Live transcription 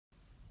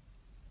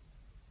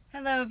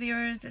Hello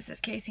viewers, this is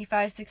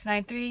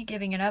Casey5693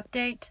 giving an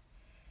update.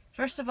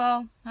 First of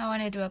all, I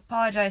wanted to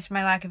apologize for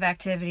my lack of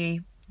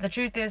activity. The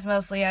truth is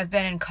mostly I've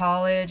been in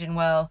college and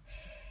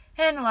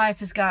life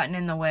has gotten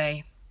in the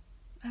way.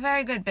 A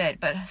very good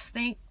bit, but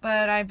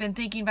I've been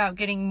thinking about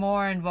getting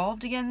more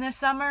involved again this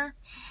summer.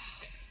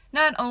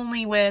 Not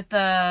only with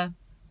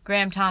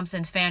Graham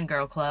Thompson's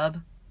Fangirl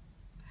Club,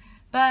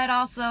 but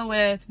also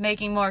with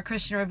making more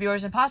Christian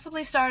reviewers and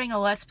possibly starting a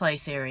Let's Play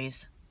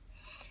series.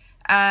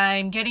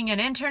 I'm getting an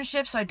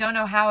internship, so I don't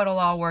know how it'll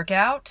all work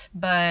out,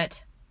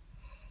 but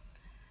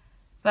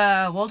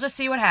we'll just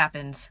see what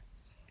happens.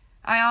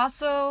 I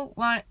also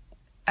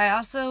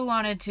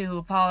wanted to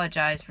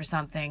apologize for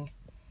something.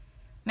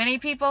 Many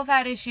people have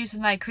had issues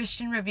with my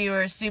Christian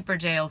Reviewers Super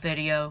Jail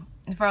video,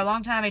 and for a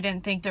long time I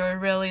didn't think there were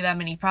really that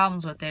many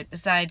problems with it,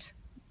 besides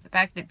the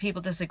fact that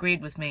people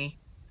disagreed with me.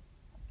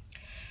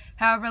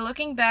 However,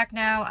 looking back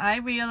now, I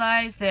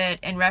realize that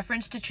in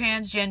reference to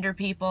transgender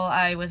people,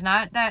 I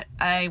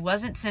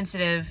wasn't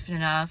sensitive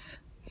enough.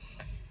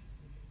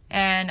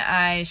 And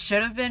I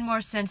should have been more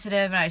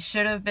sensitive, and I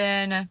should have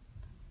been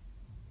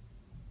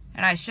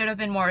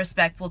more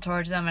respectful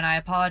towards them, and I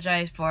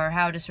apologize for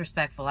how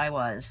disrespectful I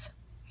was.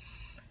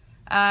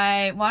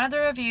 One of the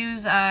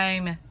reviews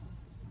I'm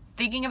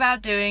thinking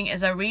about doing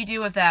is a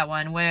redo of that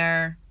one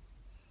where,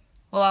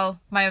 well,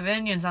 my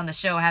opinions on the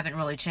show haven't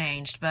really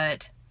changed,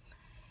 but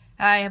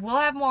I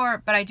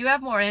do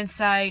have more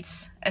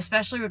insights,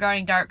 especially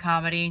regarding dark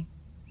comedy.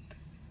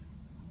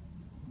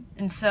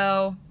 And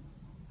so,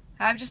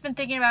 I've just been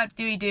thinking about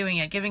doing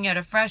it, giving it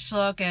a fresh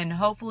look, and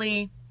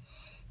hopefully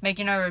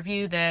making a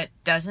review that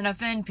doesn't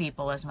offend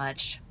people as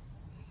much.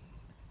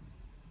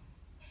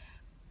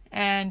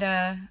 And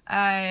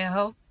I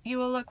hope you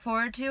will look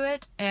forward to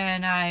it,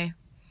 and I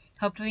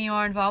hope to be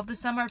more involved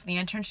this summer if the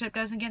internship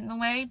doesn't get in the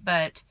way,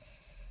 but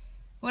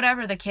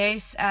whatever the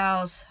case,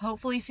 I'll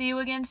hopefully see you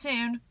again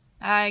soon.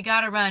 I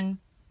gotta run.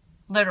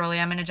 Literally,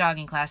 I'm in a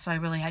jogging class, so I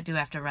really do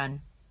have to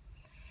run.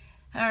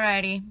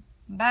 Alrighty.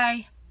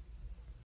 Bye.